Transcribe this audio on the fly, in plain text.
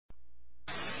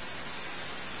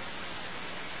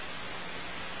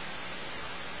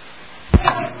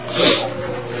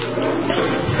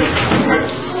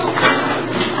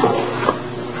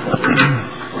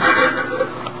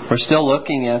We're still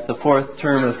looking at the fourth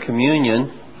term of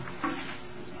communion.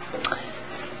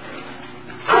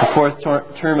 The fourth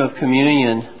term of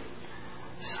communion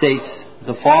states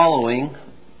the following: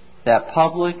 that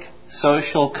public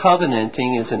social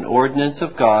covenanting is an ordinance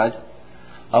of God,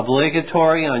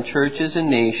 obligatory on churches and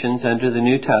nations under the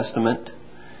New Testament,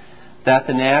 that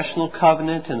the national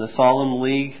covenant and the solemn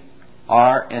league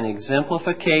are an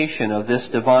exemplification of this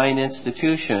divine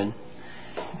institution,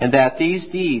 and that these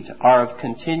deeds are of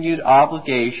continued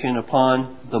obligation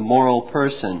upon the moral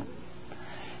person.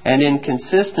 And in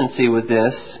consistency with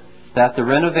this, that the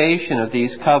renovation of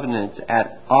these covenants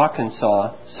at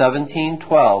Arkansas,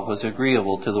 1712, was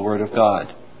agreeable to the Word of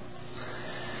God.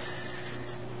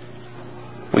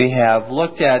 We have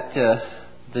looked at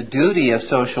the duty of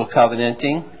social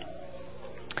covenanting.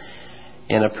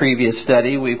 In a previous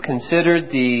study, we've considered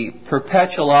the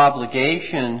perpetual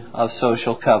obligation of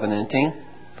social covenanting.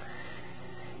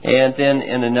 And then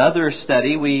in another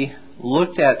study, we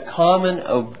looked at common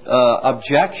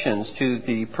objections to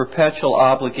the perpetual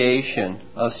obligation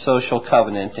of social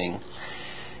covenanting.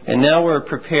 And now we're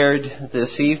prepared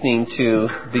this evening to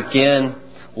begin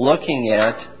looking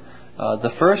at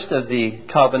the first of the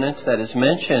covenants that is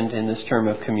mentioned in this term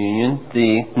of communion,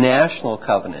 the national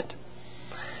covenant.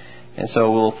 And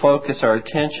so we'll focus our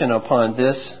attention upon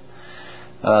this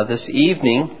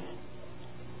evening.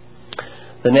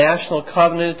 The National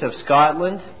Covenant of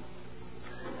Scotland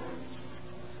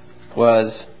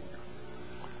was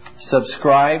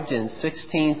subscribed in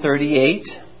 1638,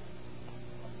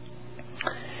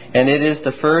 and it is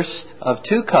the first of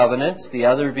two covenants, the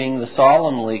other being the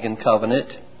Solemn League and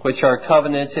Covenant, which are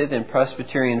covenanted in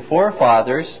Presbyterian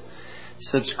forefathers,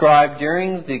 subscribed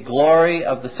during the glory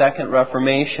of the Second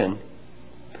Reformation.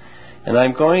 And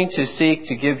I'm going to seek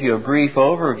to give you a brief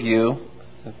overview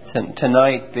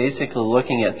tonight, basically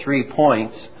looking at 3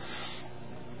 points.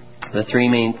 The three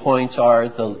main points are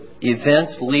the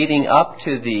events leading up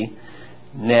to the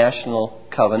National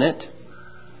Covenant,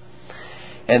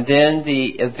 and then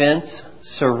the events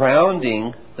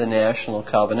surrounding the National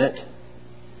Covenant,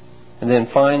 and then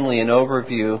finally an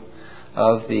overview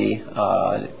of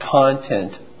the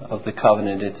content of the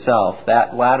covenant itself.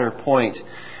 That latter point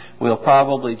we'll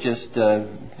probably just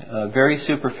very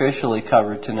superficially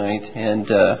cover tonight, and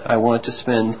I want to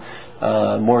spend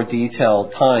more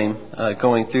detailed time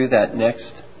going through that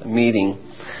next meeting.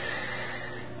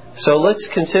 So let's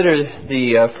consider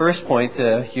the first point.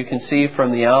 You can see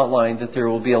from the outline that there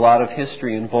will be a lot of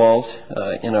history involved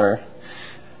in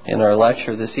our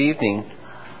lecture this evening.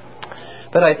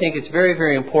 But I think it's very,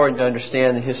 very important to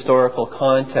understand the historical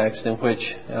context in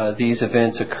which these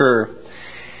events occur.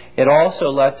 It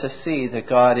also lets us see that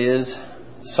God is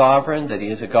sovereign, that He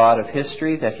is a God of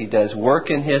history, that He does work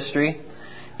in history,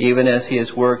 even as He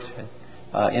has worked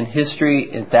in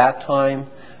history at that time,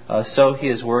 so He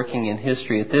is working in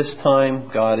history at this time.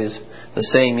 God is the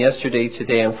same yesterday,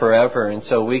 today, and forever. And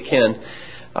so we can,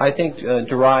 I think,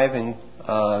 derive and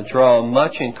draw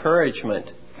much encouragement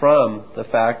from the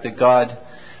fact that God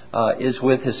is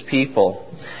with His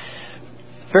people.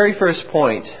 Very first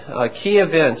point, key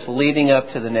events leading up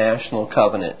to the National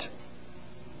Covenant.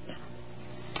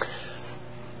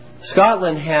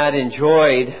 Scotland had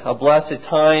enjoyed a blessed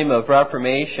time of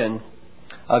reformation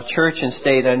of church and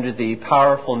state under the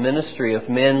powerful ministry of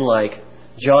men like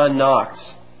John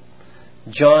Knox,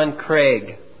 John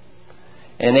Craig,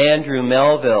 and Andrew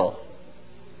Melville.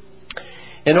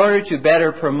 In order to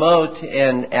better promote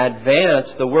and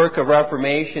advance the work of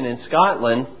reformation in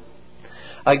Scotland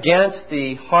against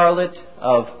the harlot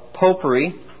of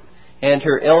popery and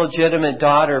her illegitimate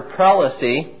daughter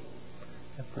prelacy.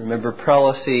 Remember,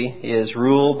 prelacy is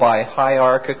rule by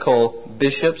hierarchical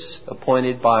bishops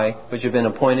which have been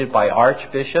appointed by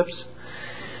archbishops.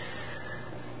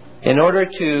 In order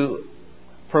to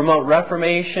promote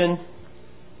reformation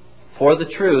for the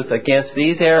truth against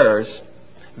these errors,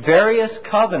 various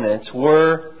covenants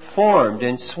were formed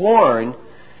and sworn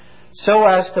so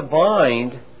as to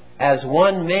bind as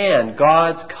one man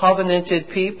God's covenanted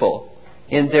people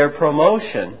in their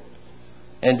promotion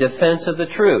and defense of the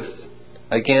truth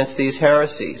against these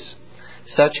heresies.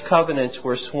 Such covenants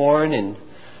were sworn in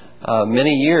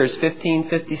many years: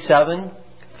 1557,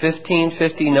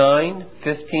 1559,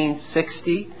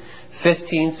 1560,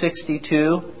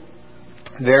 1562.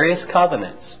 Various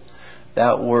covenants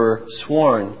that were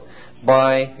sworn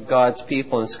by God's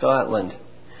people in Scotland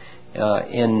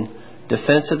in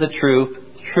defense of the truth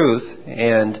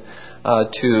and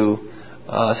to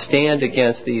stand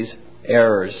against these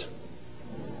errors.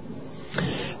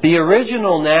 The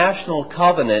original National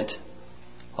Covenant,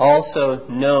 also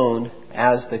known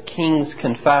as the King's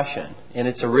Confession, in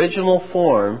its original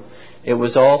form, it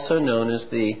was also known as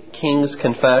the King's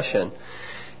Confession.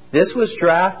 This was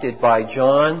drafted by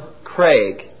John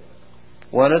Craig,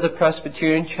 one of the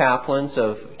Presbyterian chaplains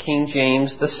of King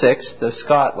James VI of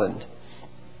Scotland,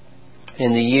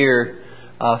 in the year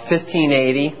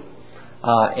 1580,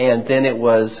 and then it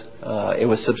was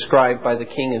subscribed by the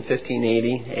king in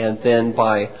 1580, and then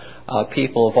by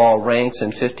people of all ranks in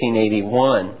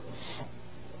 1581.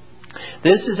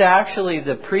 This is actually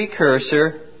the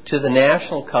precursor to the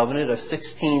National Covenant of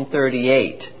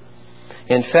 1638.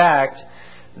 In fact,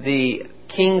 the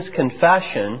King's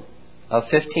Confession of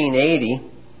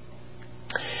 1580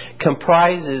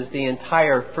 comprises the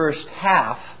entire first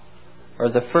half, or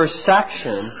the first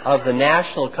section, of the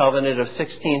National Covenant of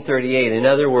 1638. In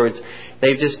other words,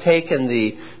 they've just taken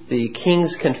the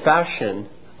King's Confession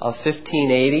of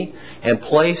 1580 and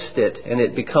placed it, and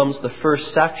it becomes the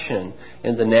first section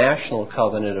in the National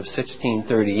Covenant of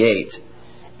 1638.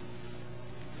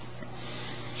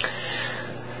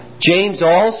 James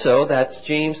also, that's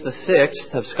James VI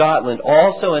of Scotland,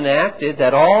 also enacted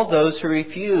that all those who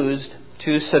refused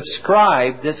to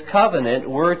subscribe this covenant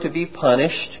were to be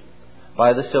punished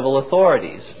by the civil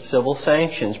authorities. Civil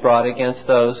sanctions brought against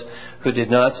those who did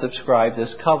not subscribe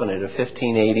this covenant of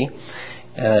 1580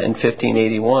 and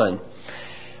 1581.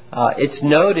 It's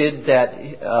noted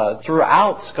that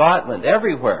throughout Scotland,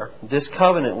 everywhere, this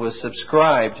covenant was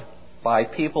subscribed by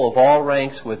people of all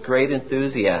ranks with great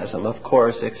enthusiasm, of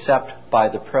course, except by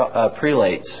the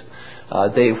prelates.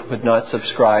 They would not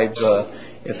subscribe.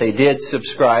 If they did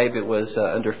subscribe, it was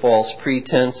under false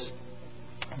pretense.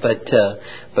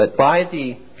 But by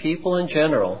the people in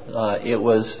general, it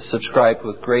was subscribed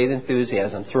with great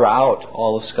enthusiasm throughout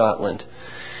all of Scotland.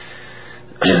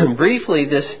 Briefly,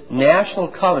 this National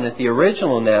Covenant, the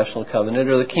original National Covenant,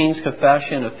 or the King's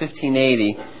Confession of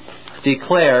 1580,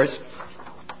 declares,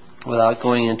 without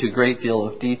going into a great deal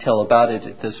of detail about it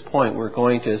at this point, we're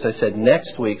going to, as I said,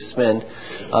 next week spend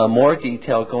more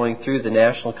detail going through the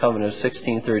National Covenant of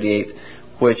 1638,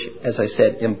 which, as I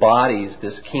said, embodies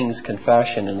this King's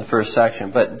Confession in the first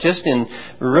section. But just in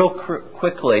real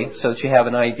quickly, so that you have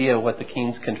an idea of what the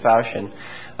King's Confession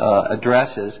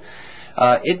addresses,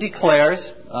 it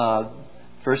declares,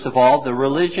 first of all, the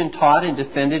religion taught and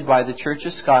defended by the Church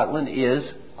of Scotland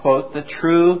is, quote, the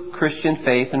true Christian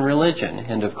faith and religion,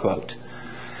 end of quote.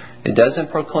 It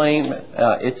doesn't proclaim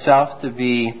itself to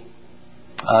be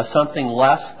something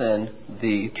less than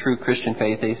the true Christian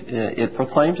faith. It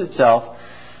proclaims itself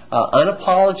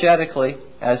unapologetically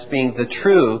as being the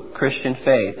true Christian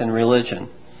faith and religion.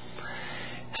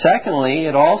 Secondly,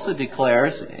 it also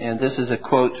declares, and this is a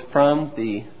quote from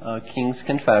the King's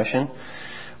Confession,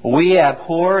 we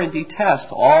abhor and detest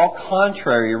all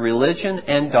contrary religion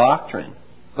and doctrine,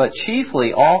 but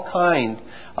chiefly all kind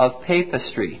of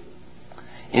papistry,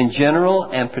 in general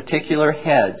and particular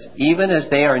heads, even as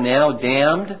they are now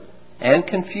damned and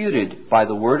confuted by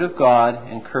the Word of God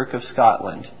and Kirk of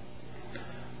Scotland.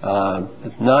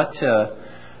 Not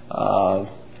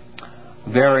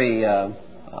very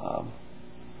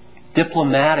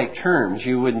diplomatic terms.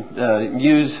 You would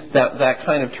use that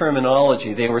kind of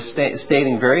terminology. They were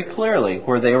stating very clearly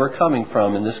where they were coming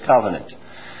from in this covenant.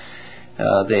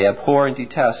 They abhor and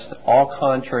detest all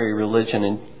contrary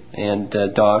religion and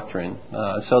doctrine.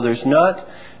 So there's not,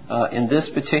 in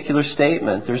this particular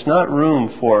statement, there's not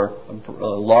room for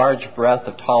a large breadth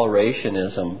of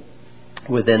tolerationism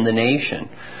within the nation.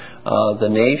 The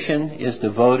nation is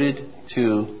devoted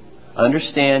to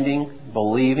understanding,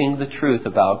 believing the truth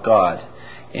about God.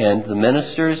 And the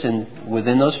ministers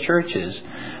within those churches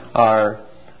are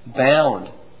bound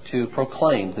to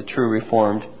proclaim the true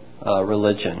Reformed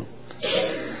religion.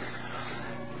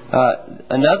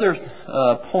 Another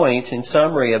point, in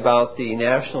summary, about the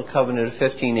National Covenant of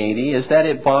 1580 is that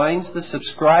it binds the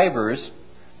subscribers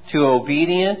to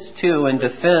obedience to and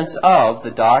defense of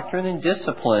the doctrine and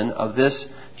discipline of this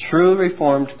true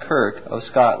Reformed Kirk of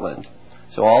Scotland.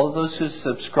 So all of those who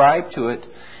subscribe to it,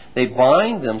 they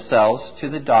bind themselves to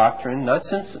the doctrine,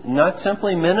 not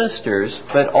simply ministers,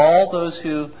 but all those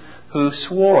who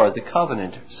swore the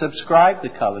covenant, subscribed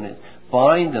the covenant,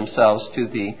 bind themselves to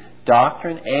the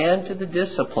doctrine and to the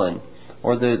discipline,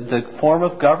 or the form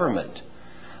of government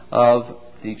of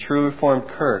the true Reformed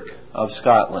Kirk of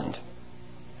Scotland.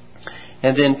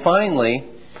 And then finally,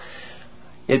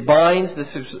 it binds the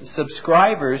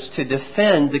subscribers to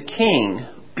defend the king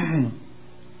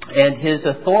and his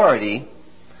authority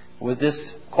with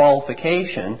this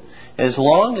qualification, as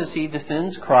long as he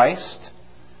defends Christ,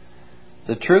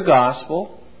 the true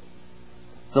gospel,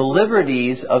 the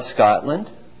liberties of Scotland,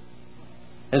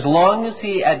 as long as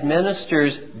he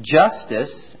administers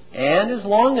justice and as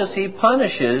long as he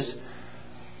punishes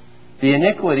the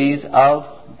iniquities of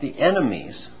the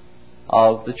enemies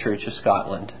of the Church of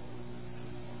Scotland,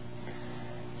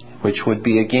 which would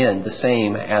be again the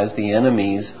same as the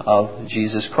enemies of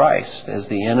Jesus Christ, as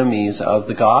the enemies of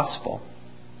the gospel,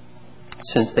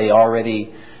 since they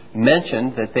already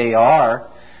mentioned that they are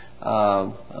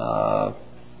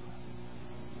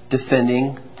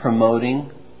defending,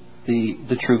 promoting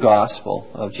the true gospel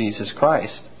of Jesus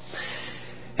Christ.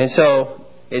 And so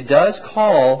it does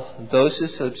call those who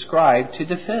subscribe to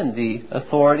defend the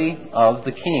authority of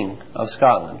the King of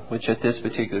Scotland, which at this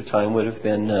particular time would have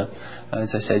been,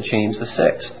 as I said, James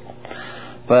VI.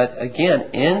 But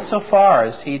again, insofar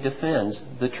as he defends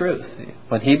the truth,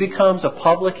 when he becomes a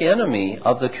public enemy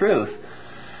of the truth,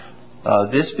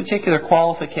 this particular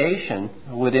qualification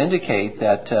would indicate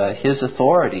that his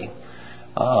authority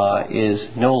is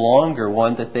no longer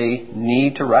one that they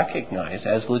need to recognize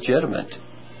as legitimate.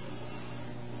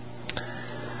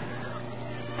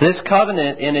 This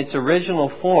covenant in its original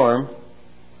form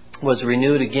was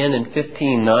renewed again in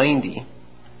 1590,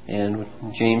 and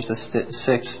James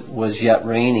VI was yet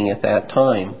reigning at that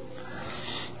time.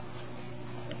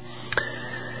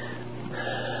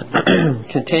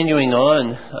 Continuing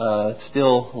on,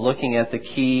 still looking at the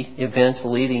key events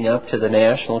leading up to the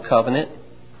National Covenant.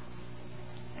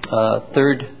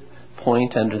 Third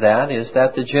point under that is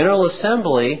that the General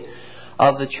Assembly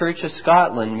of the Church of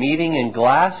Scotland, meeting in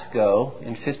Glasgow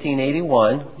in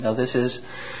 1581. Now this is,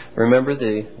 remember,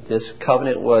 this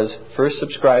covenant was first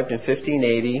subscribed in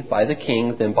 1580 by the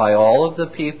king, then by all of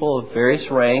the people of various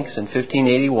ranks in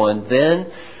 1581. Then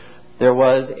there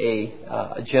was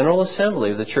a General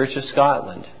Assembly of the Church of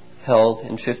Scotland held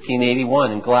in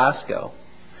 1581 in Glasgow.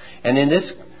 And in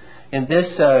this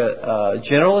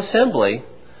General Assembly,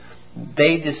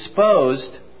 they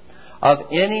disposed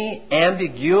of any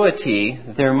ambiguity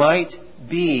there might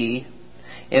be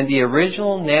in the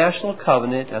original National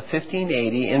Covenant of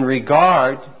 1580 in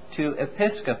regard to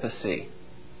episcopacy.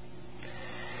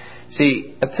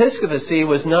 See, episcopacy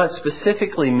was not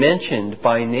specifically mentioned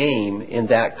by name in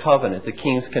that covenant, the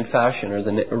King's Confession or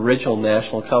the original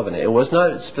National Covenant. It was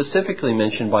not specifically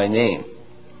mentioned by name.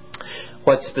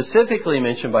 What's specifically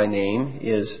mentioned by name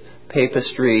is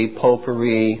papistry,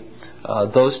 popery,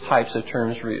 those types of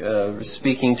terms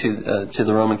speaking to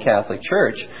the Roman Catholic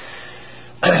Church.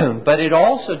 But it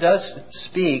also does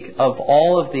speak of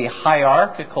all of the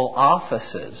hierarchical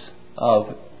offices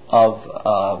of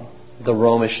the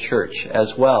Romish Church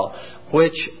as well,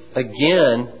 which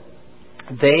again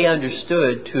they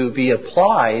understood to be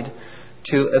applied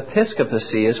to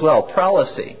episcopacy as well,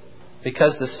 prelacy,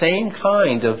 because the same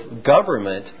kind of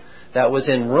government that was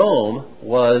in Rome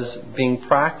was being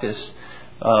practiced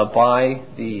by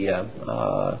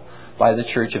the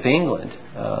Church of England,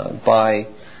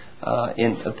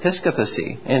 in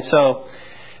episcopacy. And so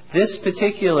this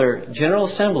particular General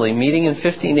Assembly meeting in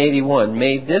 1581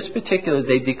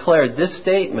 they declared this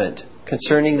statement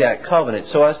concerning that covenant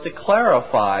so as to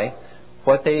clarify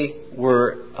what they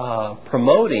were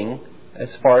promoting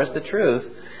as far as the truth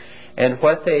and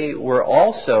what they were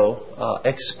also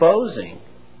exposing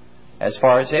as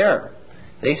far as error.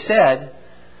 They said,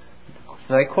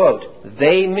 and I quote,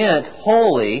 "They meant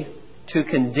wholly to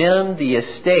condemn the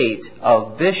estate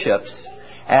of bishops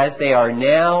as they are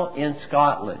now in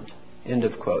Scotland." End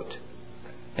of quote.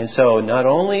 And so not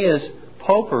only is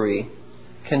popery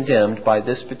condemned by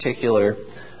this particular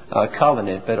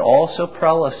covenant, but also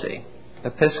prelacy,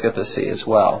 episcopacy as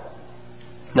well.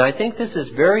 Now I think this is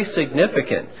very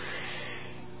significant.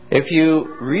 If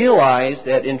you realize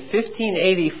that in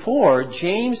 1584,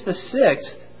 James VI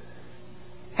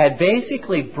had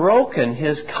basically broken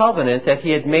his covenant that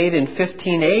he had made in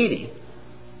 1580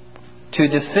 to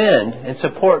defend and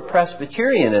support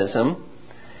Presbyterianism.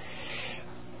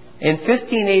 In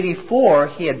 1584,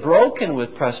 he had broken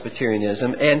with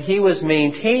Presbyterianism and he was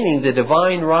maintaining the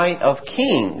divine right of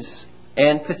kings,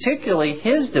 and particularly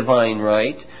his divine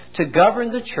right to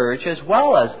govern the church as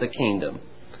well as the kingdom,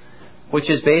 which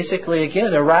is basically,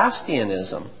 again,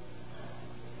 Erastianism.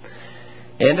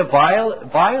 And a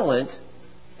violent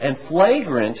and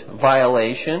flagrant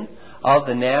violation of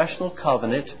the National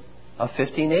Covenant of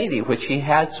 1580, which he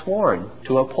had sworn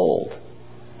to uphold.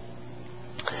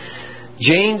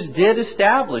 James did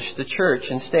establish the church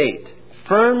and state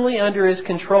firmly under his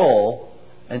control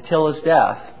until his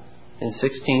death in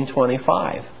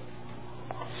 1625.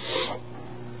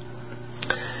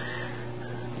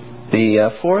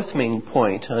 The fourth main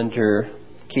point under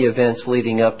key events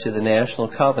leading up to the National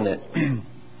Covenant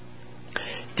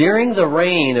During the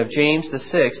reign of James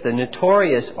VI, the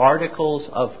notorious Articles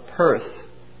of Perth,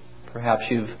 perhaps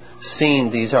you've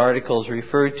seen these articles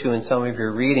referred to in some of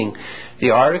your reading,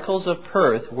 the Articles of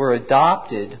Perth were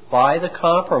adopted by the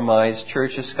Compromised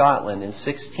Church of Scotland in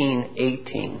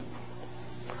 1618.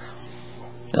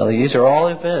 Now, these are all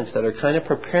events that are kind of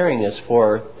preparing us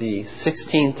for the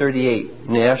 1638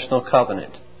 National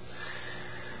Covenant.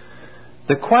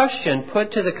 The question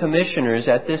put to the commissioners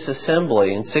at this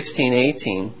assembly in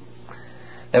 1618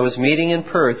 that was meeting in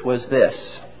Perth was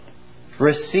this: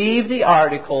 receive the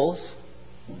Articles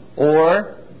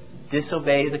or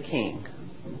disobey the king.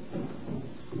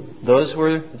 Those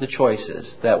were the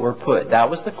choices that were put. That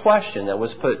was the question that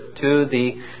was put to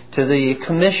the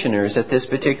commissioners at this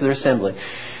particular assembly.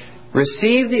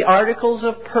 Receive the Articles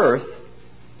of Perth,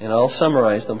 and I'll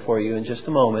summarize them for you in just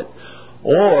a moment,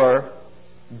 or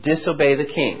disobey the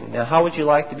king. Now, how would you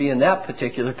like to be in that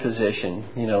particular position,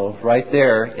 right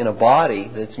there in a body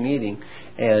that's meeting,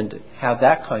 and have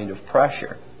that kind of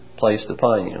pressure placed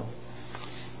upon you?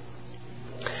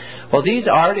 Well, these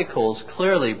articles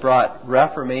clearly brought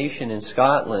Reformation in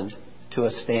Scotland to a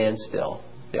standstill.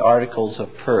 The Articles of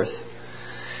Perth.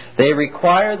 They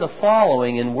require the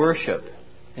following in worship,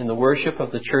 in the worship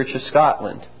of the Church of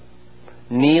Scotland: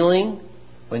 kneeling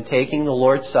when taking the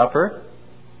Lord's Supper,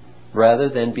 rather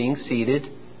than being seated,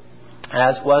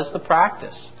 as was the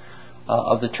practice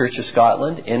of the Church of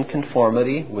Scotland in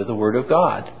conformity with the Word of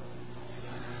God.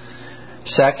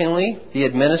 Secondly, the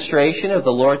administration of the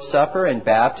Lord's Supper and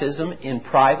baptism in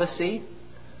privacy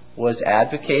was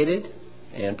advocated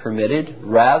and permitted,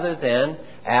 rather than,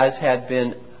 as had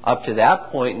been up to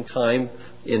that point in time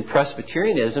in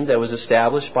Presbyterianism that was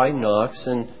established by Knox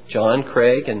and John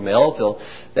Craig and Melville,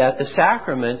 that the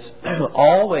sacraments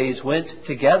always went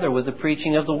together with the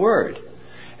preaching of the Word.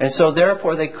 And so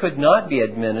therefore they could not be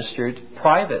administered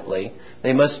privately.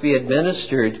 They must be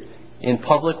administered in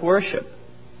public worship.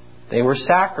 They were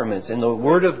sacraments, and the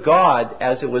Word of God,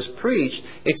 as it was preached,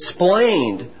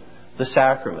 explained the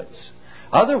sacraments.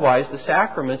 Otherwise, the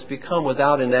sacraments become,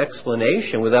 without an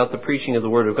explanation, without the preaching of the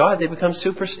Word of God, they become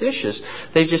superstitious.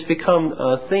 They just become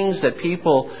things that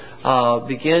people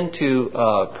begin to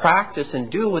practice and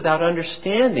do without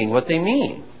understanding what they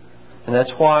mean. And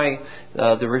that's why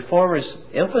the Reformers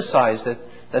emphasized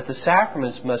that the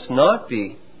sacraments must not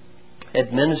be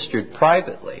administered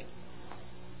privately.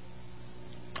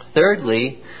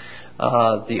 Thirdly,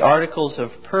 the Articles of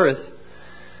Perth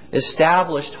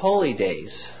established holy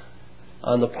days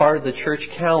on the part of the church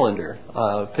calendar,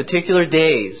 particular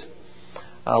days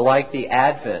like the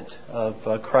Advent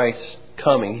of Christ's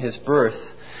coming, His birth,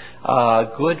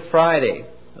 Good Friday,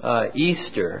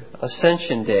 Easter,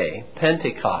 Ascension Day,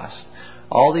 Pentecost.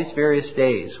 All these various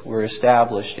days were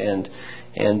established, and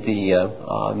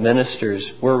the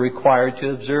ministers were required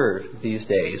to observe these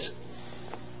days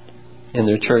in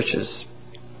their churches.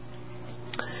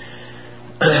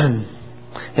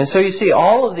 And so you see,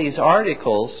 all of these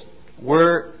articles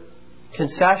were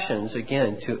concessions,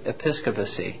 again, to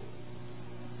episcopacy,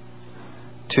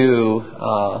 to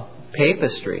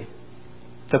papistry,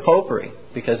 to popery,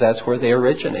 because that's where they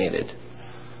originated.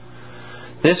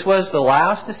 This was the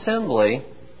last assembly,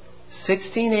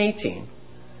 1618.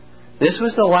 This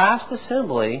was the last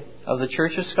assembly of the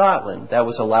Church of Scotland that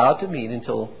was allowed to meet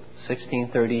until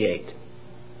 1638.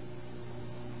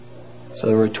 So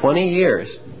there were 20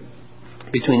 years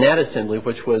between that assembly,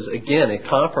 which was, again, a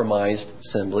compromised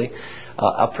assembly,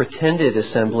 a pretended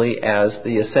assembly, as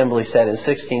the assembly said in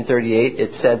 1638.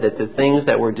 It said that the things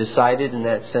that were decided in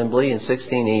that assembly in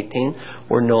 1618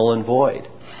 were null and void.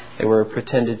 They were a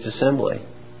pretended assembly.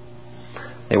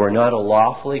 They were not a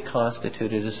lawfully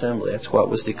constituted assembly. That's what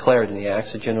was declared in the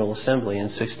Acts of General Assembly in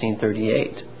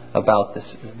 1638 about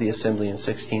the assembly in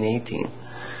 1618.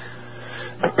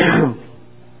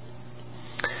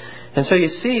 And so you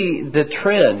see the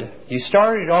trend. You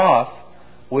started off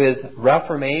with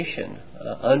Reformation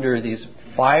under these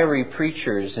fiery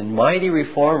preachers and mighty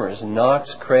reformers,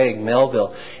 Knox, Craig,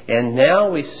 Melville. And now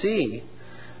we see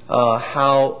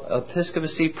how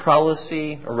episcopacy,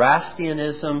 prelacy,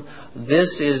 Erastianism,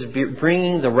 this is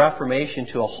bringing the Reformation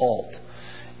to a halt.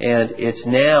 And it's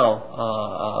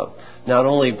now not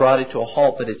only brought it to a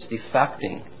halt, but it's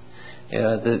defecting.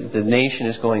 The nation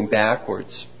is going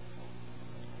backwards.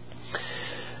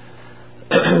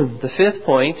 The fifth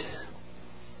point,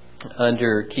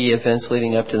 under key events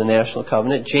leading up to the National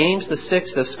Covenant, James VI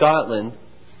of Scotland,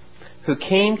 who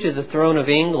came to the throne of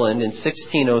England in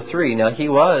 1603. Now, he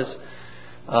was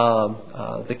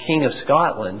the King of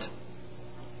Scotland,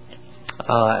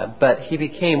 but he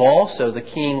became also the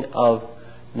King of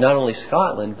not only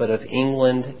Scotland, but of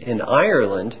England and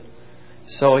Ireland,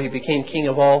 So he became king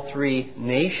of all three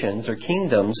nations or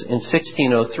kingdoms in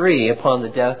 1603 upon the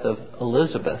death of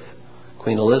Elizabeth,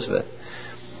 Queen Elizabeth.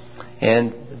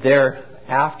 And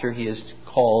thereafter he is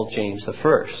called James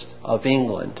I of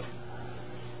England.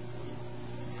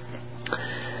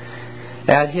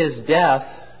 At his death,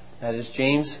 that is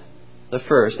James I,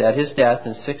 at his death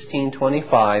in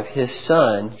 1625, his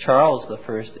son, Charles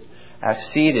I,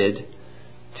 acceded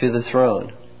to the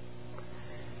throne.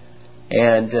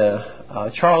 And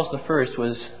Charles I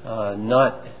was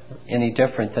not any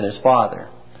different than his father.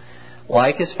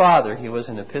 Like his father, he was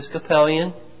an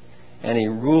Episcopalian, and he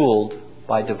ruled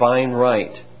by divine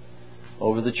right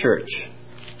over the church.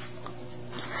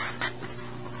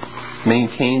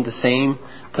 Maintained the same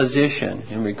position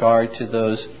in regard to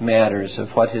those matters of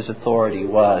what his authority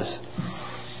was.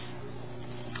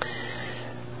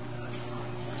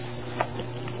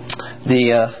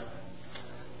 The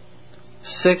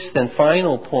sixth and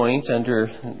final point under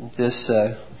this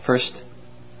first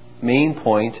main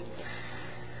point,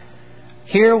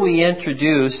 here we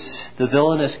introduce the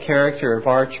villainous character of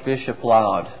Archbishop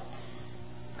Laud,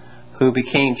 who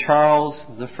became Charles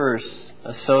I's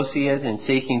associate in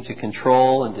seeking to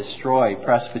control and destroy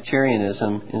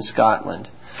Presbyterianism in Scotland.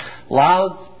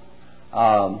 Laud's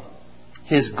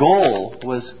his goal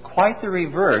was quite the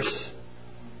reverse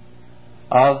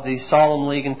of the Solemn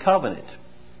League and Covenant.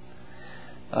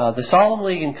 The Solemn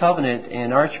League and Covenant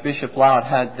and Archbishop Laud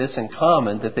had this in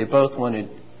common, that they both wanted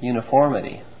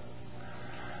uniformity.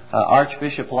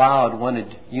 Archbishop Laud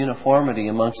wanted uniformity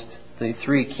amongst the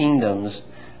three kingdoms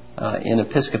in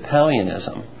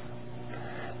Episcopalianism.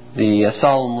 The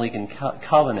Solemn League and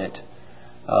Covenant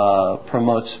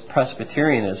promotes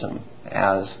Presbyterianism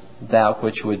as that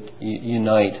which would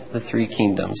unite the three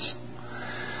kingdoms.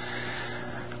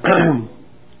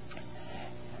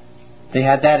 They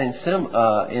had that in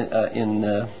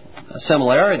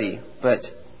similarity, but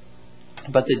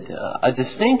a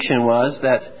distinction was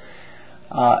that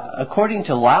according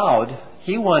to Laud,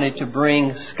 he wanted to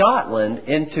bring Scotland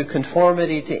into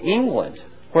conformity to England,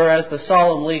 whereas the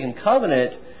Solemn League and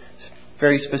Covenant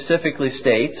very specifically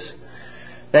states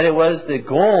that it was the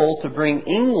goal to bring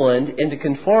England into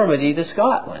conformity to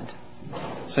Scotland.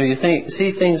 So you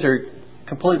see things are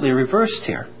completely reversed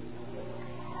here.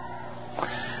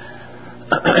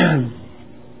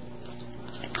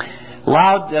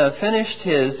 Laud finished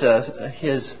his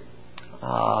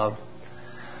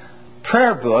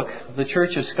prayer book, The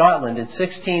Church of Scotland, in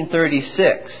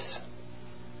 1636.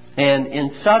 And in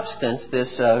substance,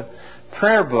 this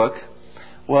prayer book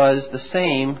was the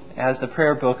same as the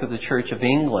prayer book of the Church of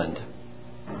England.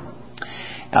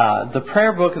 The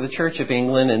prayer book of the Church of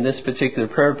England, and this particular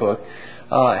prayer book,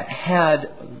 had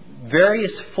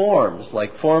various forms,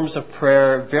 like forms of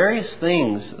prayer, various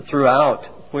things throughout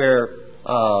where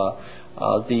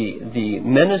the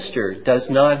minister does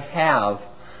not have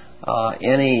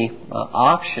any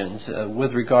options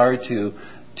with regard to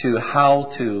how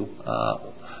to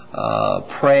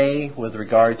pray, with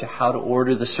regard to how to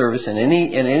order the service in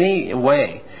any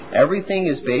way. Everything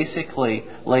is basically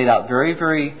laid out very,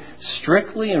 very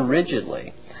strictly and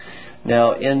rigidly.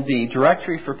 Now, in the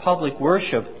Directory for Public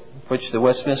Worship, which the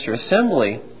Westminster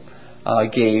Assembly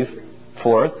gave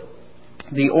forth,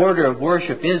 the order of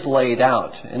worship is laid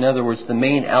out. In other words, the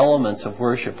main elements of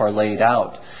worship are laid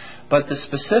out. But the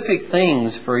specific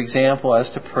things, for example, as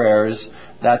to prayers,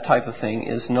 that type of thing,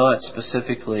 is not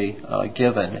specifically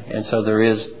given. And so there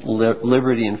is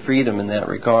liberty and freedom in that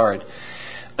regard.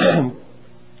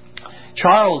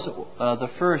 Charles I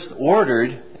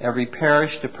ordered every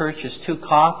parish to purchase 2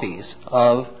 copies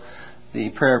of the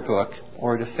prayer book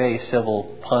or to face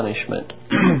civil punishment.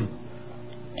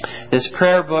 This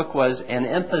prayer book was an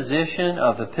imposition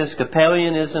of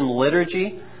Episcopalianism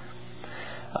liturgy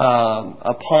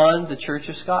upon the Church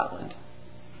of Scotland.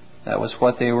 That was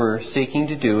what they were seeking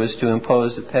to do, is to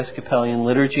impose Episcopalian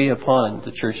liturgy upon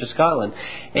the Church of Scotland.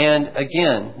 And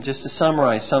again, just to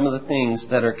summarize some of the things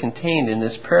that are contained in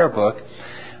this prayer book.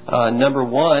 Number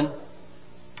 1,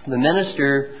 the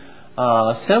minister,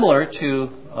 similar to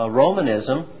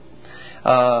Romanism,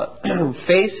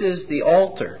 faces the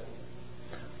altar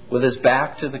with his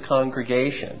back to the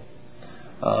congregation.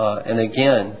 And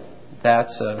again,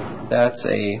 that's a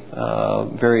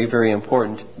very, very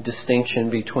important distinction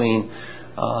between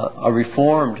a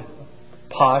reformed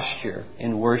posture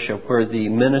in worship, where the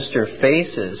minister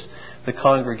faces the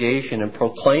congregation and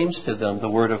proclaims to them the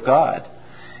Word of God.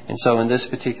 And so in this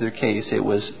particular case, it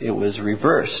was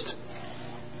reversed.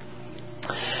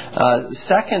 The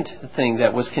second thing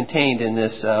that was contained in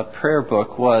this prayer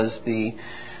book was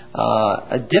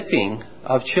a dipping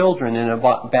of children in a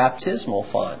baptismal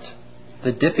font.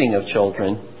 the dipping of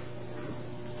children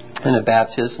in a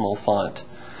baptismal font.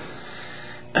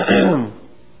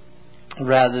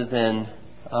 Rather than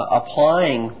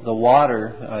applying the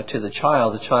water to the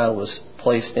child was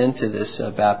placed into this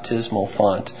baptismal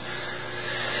font.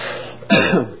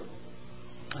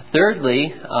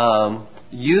 Thirdly,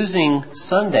 using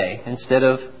Sunday instead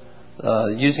of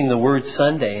using the word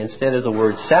Sunday instead of the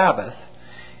word Sabbath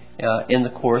in the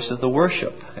course of the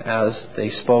worship. As they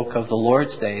spoke of the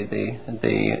Lord's Day, they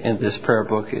in this prayer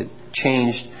book, it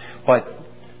changed what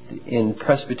in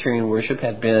Presbyterian worship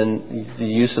had been the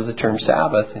use of the term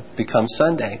Sabbath. It becomes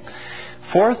Sunday.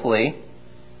 Fourthly,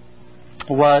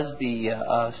 was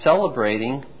the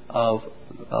celebrating of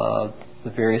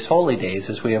the various holy days,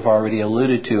 as we have already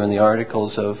alluded to in the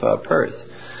Articles of Perth.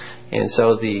 And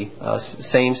so the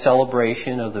same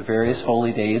celebration of the various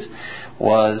holy days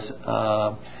was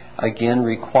again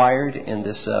required in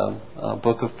this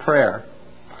book of prayer.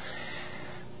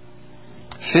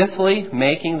 Fifthly,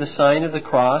 making the sign of the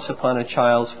cross upon a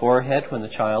child's forehead when the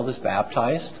child is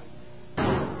baptized.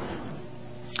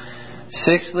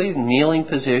 Sixthly, the kneeling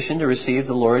position to receive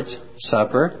the Lord's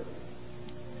Supper.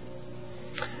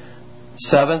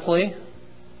 Seventhly,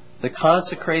 the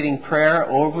consecrating prayer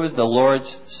over the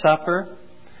Lord's Supper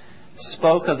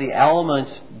spoke of the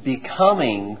elements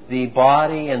becoming the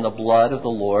body and the blood of the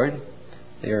Lord.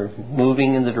 They're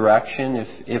moving in the direction,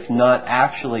 if not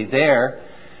actually there,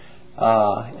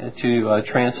 to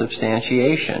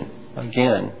transubstantiation.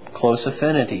 Again, close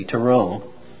affinity to Rome.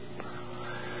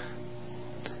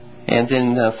 And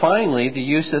then finally, the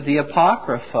use of the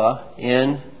Apocrypha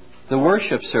in the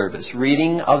worship service,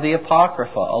 reading of the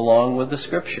Apocrypha along with the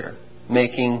Scripture,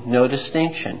 making no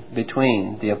distinction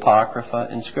between the Apocrypha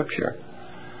and Scripture.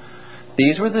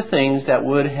 These were the things that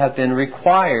would have been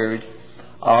required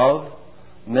of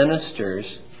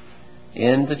ministers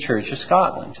in the Church of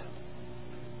Scotland.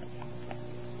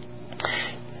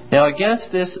 Now,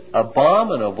 against this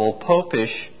abominable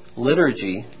popish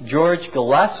liturgy, George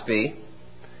Gillespie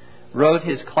wrote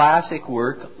his classic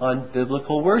work on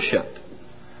biblical worship,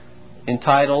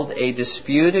 entitled A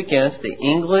Dispute Against the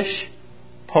English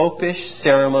Popish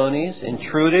Ceremonies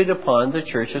Intruded Upon the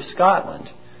Church of Scotland.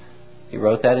 He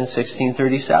wrote that in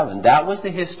 1637. That was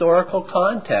the historical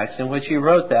context in which he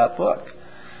wrote that book.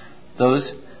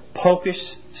 Those popish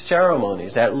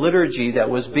ceremonies, that liturgy that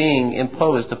was being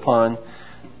imposed upon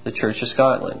the Church of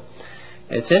Scotland.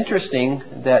 It's interesting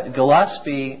that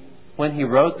Gillespie, when he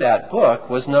wrote that book,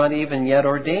 was not even yet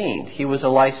ordained. He was a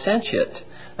licentiate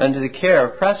under the care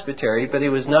of presbytery, but he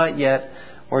was not yet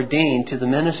ordained to the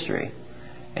ministry.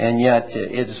 And yet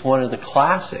it is one of the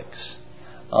classics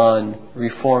on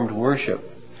Reformed worship.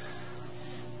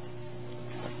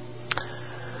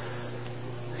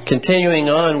 Continuing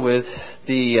on with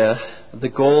the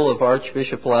goal of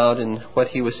Archbishop Laud and what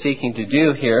he was seeking to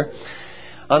do here,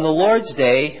 on the Lord's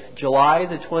Day, July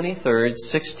the 23rd,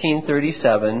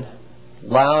 1637,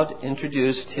 Laud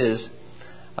introduced his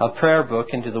prayer book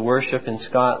into the worship in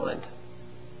Scotland.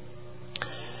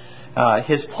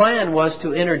 His plan was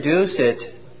to introduce it,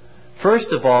 first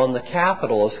of all, in the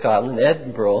capital of Scotland,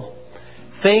 Edinburgh,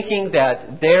 thinking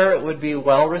that there it would be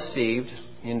well received.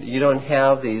 You don't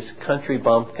have these country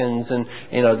bumpkins, and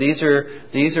these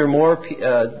are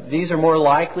more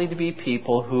likely to be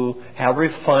people who have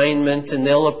refinement, and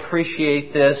they'll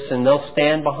appreciate this, and they'll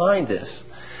stand behind this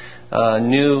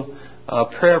new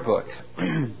prayer book.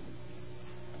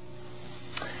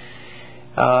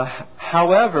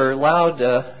 However, Laud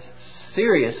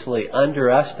seriously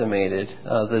underestimated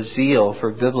the zeal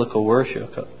for biblical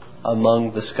worship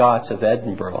among the Scots of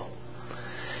Edinburgh.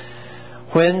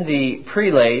 When the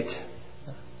prelate,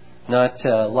 not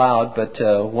Laud, but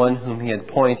one whom he had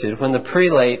appointed, when the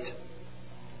prelate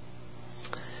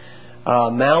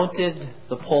mounted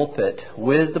the pulpit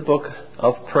with the book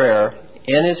of prayer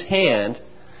in his hand,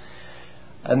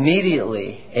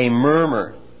 immediately a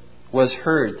murmur was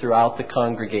heard throughout the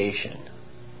congregation.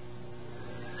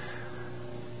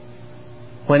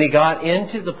 When he got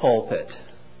into the pulpit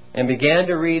and began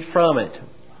to read from it,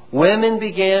 women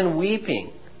began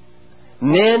weeping.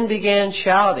 Men began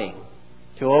shouting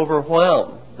to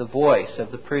overwhelm the voice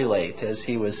of the prelate as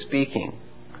he was speaking.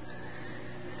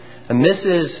 And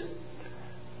Mrs.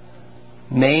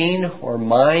 Main, or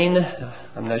Mine,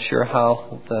 I'm not sure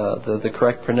how the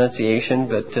correct pronunciation,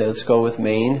 but let's go with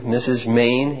Main. Mrs.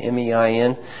 Main,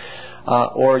 M-E-I-N,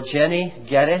 or Jenny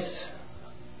Geddes,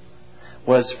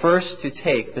 was first to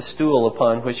take the stool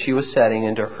upon which she was sitting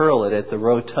and to hurl it at the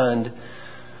rotund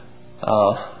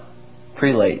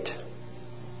prelate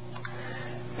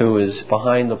who was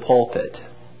behind the pulpit.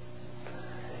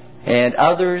 And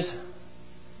others,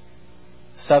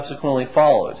 subsequently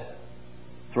followed,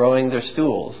 throwing their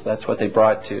stools. That's what they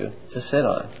brought to sit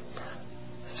on.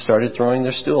 Started throwing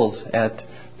their stools at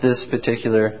this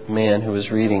particular man who was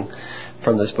reading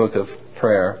from this book of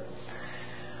prayer.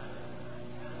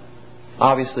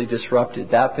 Obviously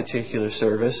disrupted that particular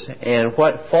service. And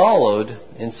what followed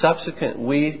in subsequent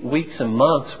weeks and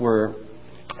months were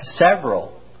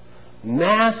several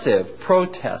massive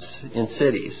protests in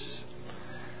cities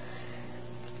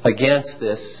against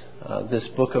this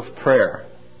book of prayer.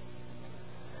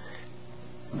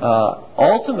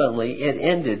 Ultimately, it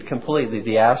ended completely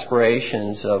the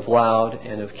aspirations of Laud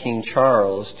and of King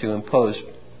Charles to impose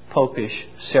popish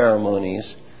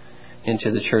ceremonies into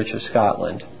the Church of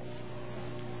Scotland.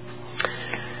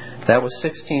 That was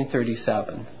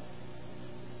 1637.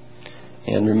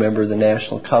 And remember, the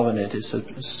National Covenant is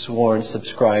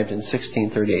subscribed in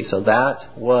 1638. So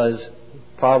that was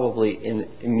probably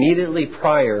immediately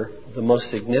prior the most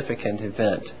significant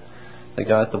event that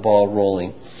got the ball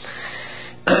rolling.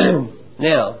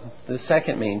 Now, the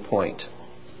second main point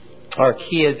are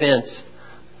key events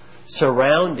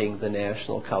surrounding the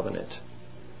National Covenant.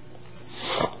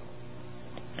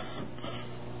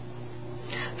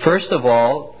 First of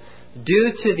all,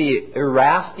 due to the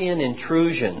Erastian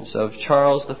intrusions of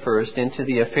Charles I into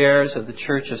the affairs of the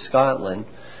Church of Scotland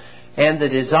and the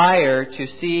desire to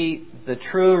see the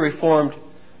true Reformed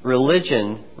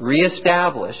religion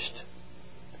reestablished,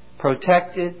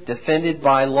 protected, defended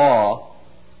by law,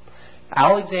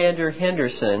 Alexander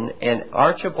Henderson and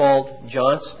Archibald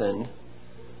Johnston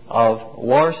of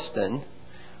Lauriston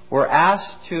were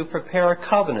asked to prepare a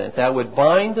covenant that would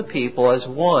bind the people as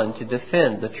one to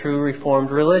defend the true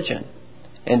Reformed religion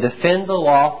and defend the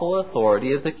lawful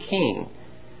authority of the king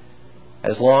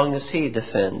as long as he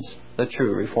defends the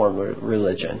true Reformed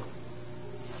religion.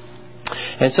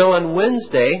 And so on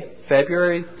Wednesday,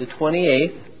 February the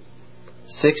 28th,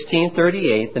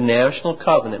 1638, the National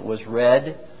Covenant was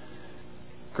read.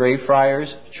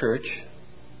 Greyfriars Church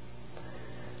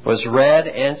was read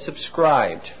and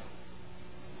subscribed.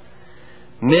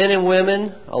 Men and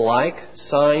women alike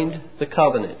signed the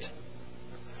covenant.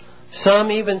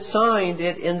 Some even signed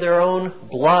it in their own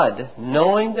blood,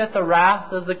 knowing that the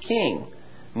wrath of the king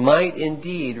might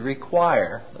indeed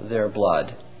require their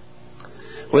blood.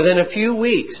 Within a few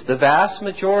weeks, the vast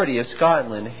majority of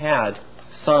Scotland had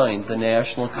signed the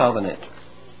National Covenant.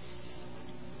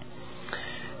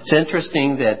 It's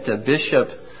interesting that Bishop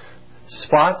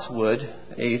Spotswood,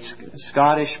 a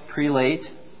Scottish prelate,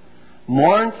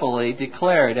 mournfully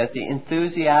declared at the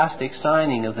enthusiastic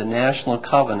signing of the National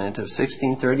Covenant of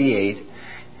 1638,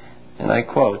 and I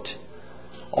quote,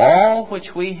 "All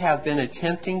which we have been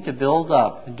attempting to build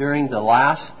up during the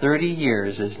last 30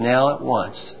 years is now at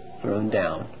once thrown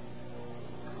down."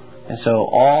 And so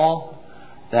all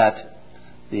that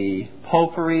the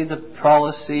popery, the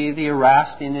prelacy, the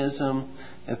Erastianism,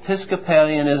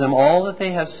 Episcopalianism, all that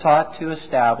they have sought to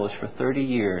establish for 30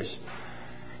 years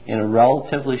in a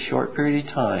relatively short period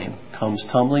of time comes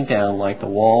tumbling down like the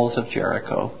walls of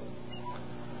Jericho.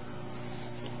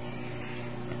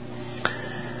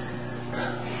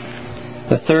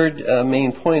 The third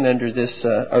main point under this,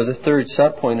 or the third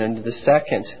subpoint under the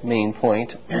second main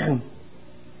point,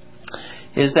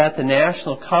 is that the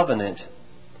National Covenant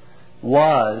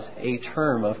was a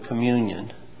term of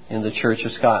communion in the Church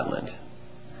of Scotland.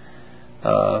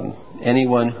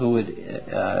 Anyone who would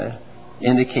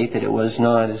indicate that it was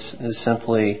not is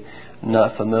simply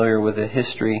not familiar with the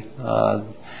history.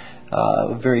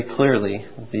 Very clearly,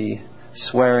 the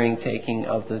swearing taking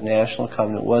of the National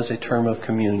Covenant was a term of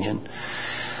communion.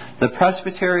 The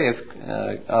Presbytery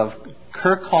of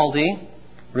Kirkcaldy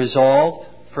resolved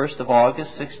 1st of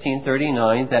August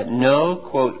 1639 that no,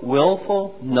 quote,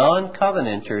 willful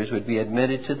non-covenanters would be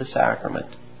admitted to the sacrament.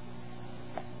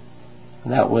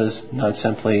 And that was not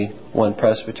simply one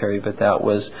presbytery, but that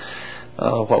was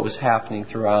what was happening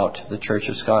throughout the Church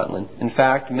of Scotland. In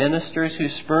fact, ministers who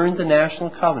spurned the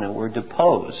National Covenant were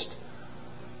deposed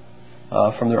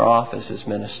from their office as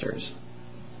ministers.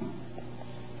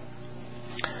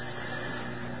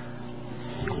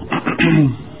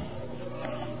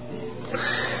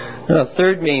 Now, the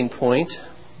third main point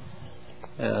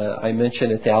I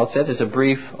mentioned at the outset is a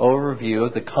brief overview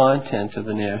of the content of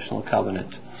the National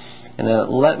Covenant. And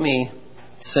let me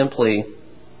simply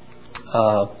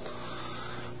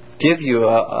give you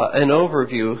an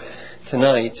overview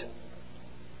tonight.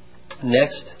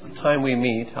 Next time we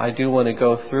meet, I do want to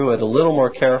go through it a little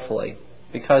more carefully,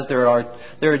 because there are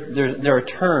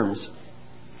terms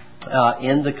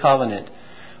in the covenant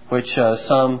which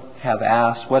some have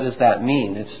asked, what does that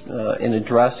mean? It's in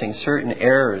addressing certain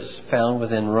errors found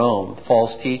within Rome,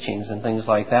 false teachings and things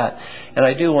like that. And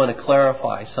I do want to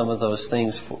clarify some of those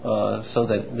things so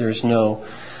that there's no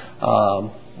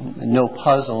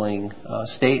puzzling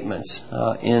statements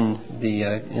in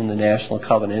the National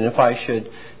Covenant. And if I should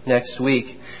next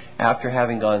week, after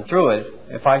having gone through it,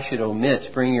 if I should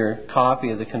bring your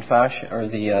copy of the Confession or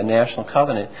the National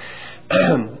Covenant,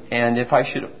 and if I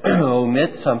should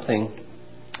omit something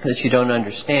that you don't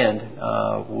understand,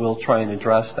 we'll try and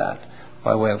address that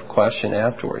by way of question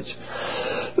afterwards.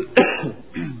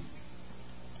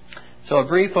 So a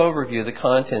brief overview of the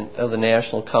content of the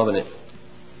National Covenant.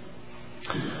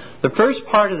 The first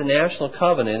part of the National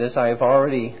Covenant, as I've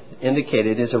already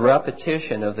indicated, is a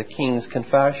repetition of the King's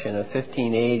Confession of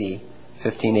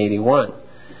 1580-1581,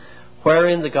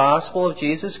 wherein the gospel of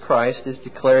Jesus Christ is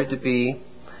declared to be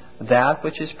that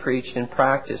which is preached and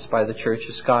practiced by the Church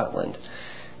of Scotland.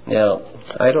 Now,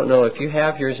 I don't know if you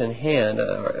have yours in hand,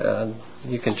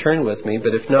 you can turn with me,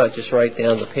 but if not, just write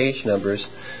down the page numbers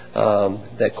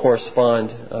that correspond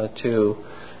to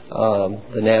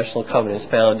the National Covenants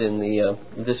found in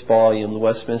this volume, the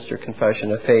Westminster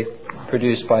Confession of Faith,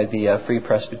 produced by the Free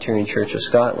Presbyterian Church of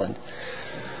Scotland.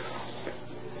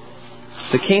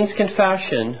 The King's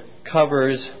Confession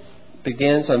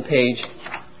begins on page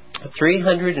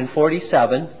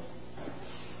 347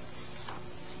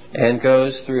 and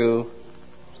goes through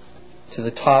to the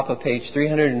top of page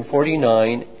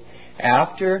 349.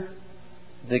 After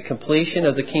the completion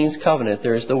of the King's Covenant,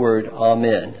 there is the word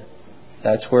Amen.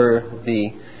 That's where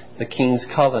the King's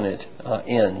Covenant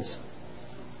ends.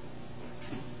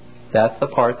 That's the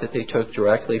part that they took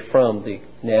directly from the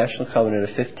National Covenant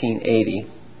of 1580,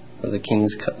 of the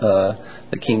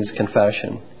King's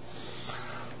Confession.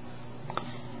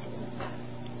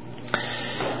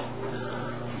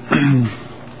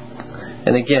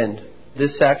 And again,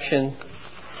 this section,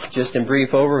 just in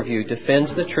brief overview,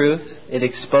 defends the truth. It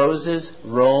exposes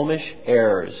Romish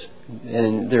errors.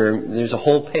 And there's a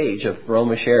whole page of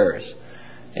Romish errors.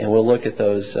 And we'll look at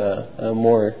those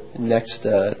more next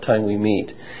time we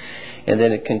meet. And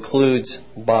then it concludes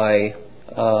by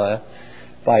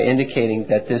indicating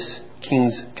that this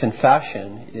King's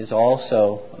Confession is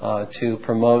also to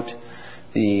promote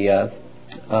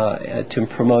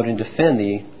and defend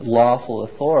the lawful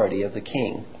authority of the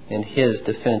King and his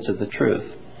defense of the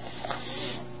truth.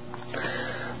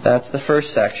 That's the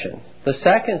first section. The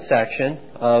second section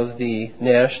of the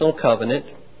National Covenant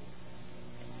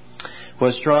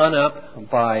was drawn up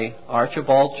by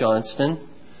Archibald Johnston,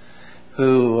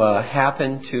 who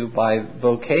happened to, by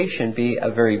vocation, be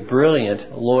a very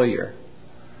brilliant lawyer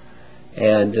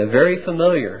and very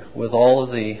familiar with all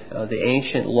of the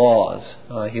ancient laws.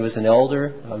 He was an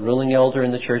elder, a ruling elder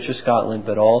in the Church of Scotland,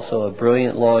 but also a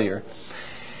brilliant lawyer.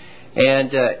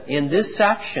 And in this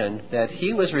section that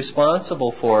he was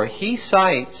responsible for, he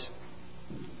cites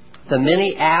the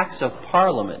many Acts of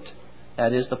Parliament,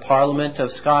 that is the Parliament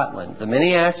of Scotland, the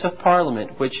many Acts of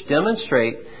Parliament which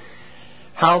demonstrate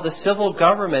how the civil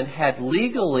government had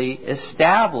legally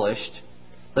established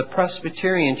the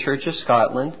Presbyterian Church of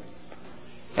Scotland,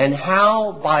 and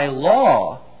how by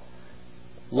laws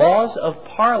of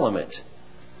Parliament,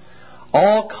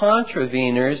 all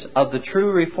contraveners of the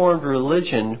true Reformed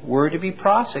religion were to be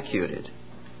prosecuted.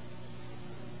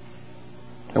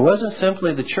 It wasn't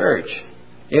simply the Church.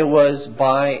 It was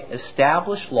by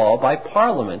established law, by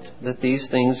Parliament, that these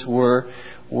things were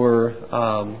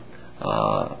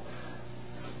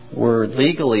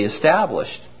legally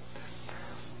established.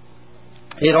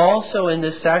 It also, in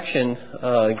this section,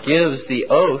 gives the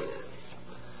oath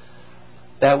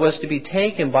that was to be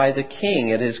taken by the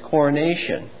king at his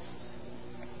coronation.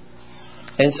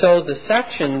 And so the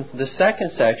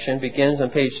second section begins on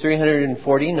page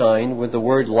 349 with the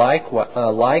word like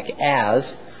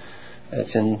as.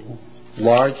 It's in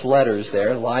large letters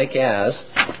there, like as.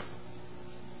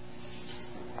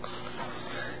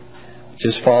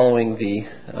 Just following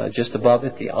just above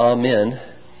it, the Amen.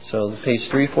 So page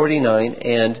 349.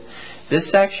 And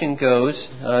this section goes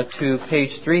to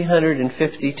page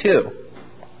 352.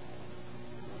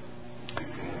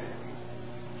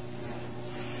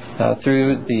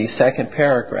 Through the second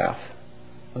paragraph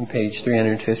on page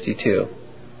 352.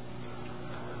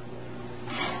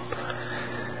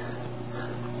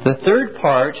 The third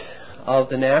part of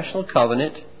the National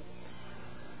Covenant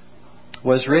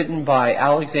was written by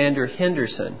Alexander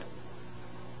Henderson,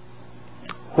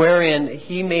 wherein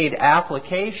he made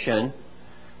application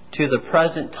to the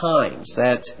present times.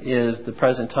 That is, the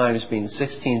present times being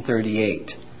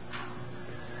 1638.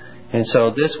 And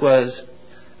so this was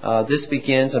This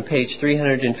begins on page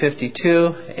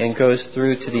 352 and goes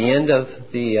through to the end of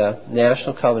the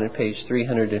National Covenant, page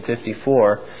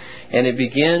 354. And it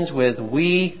begins with,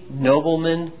 "We,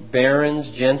 noblemen, barons,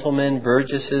 gentlemen,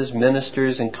 burgesses,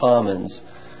 ministers, and commons."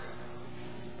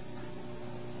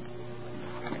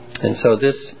 And so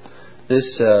this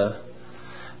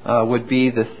would be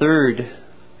the third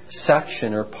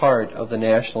section or part of the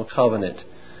National Covenant,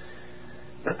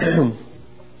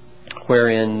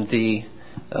 wherein the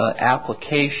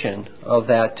application of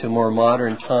that to more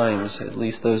modern times, at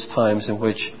least those times in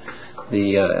which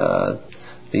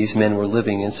these men were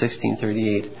living in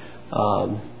 1638,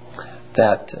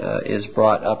 that is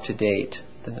brought up to date.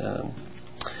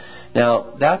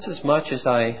 Now, that's as much as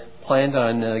I planned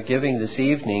on giving this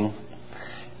evening.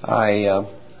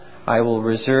 I will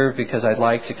reserve, because I'd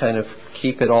like to kind of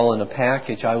keep it all in a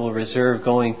package, I will reserve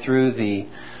going through the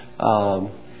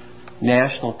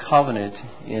National Covenant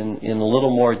in a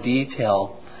little more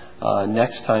detail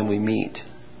next time we meet.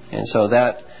 And so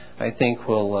that, I think,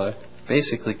 will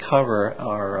basically cover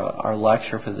our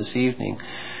lecture for this evening.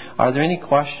 Are there any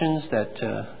questions that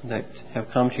have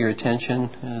come to your attention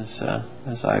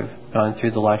as I've gone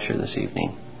through the lecture this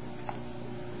evening?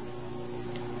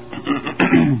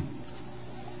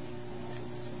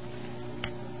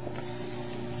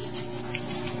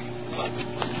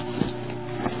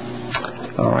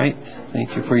 All right.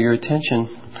 Thank you for your attention.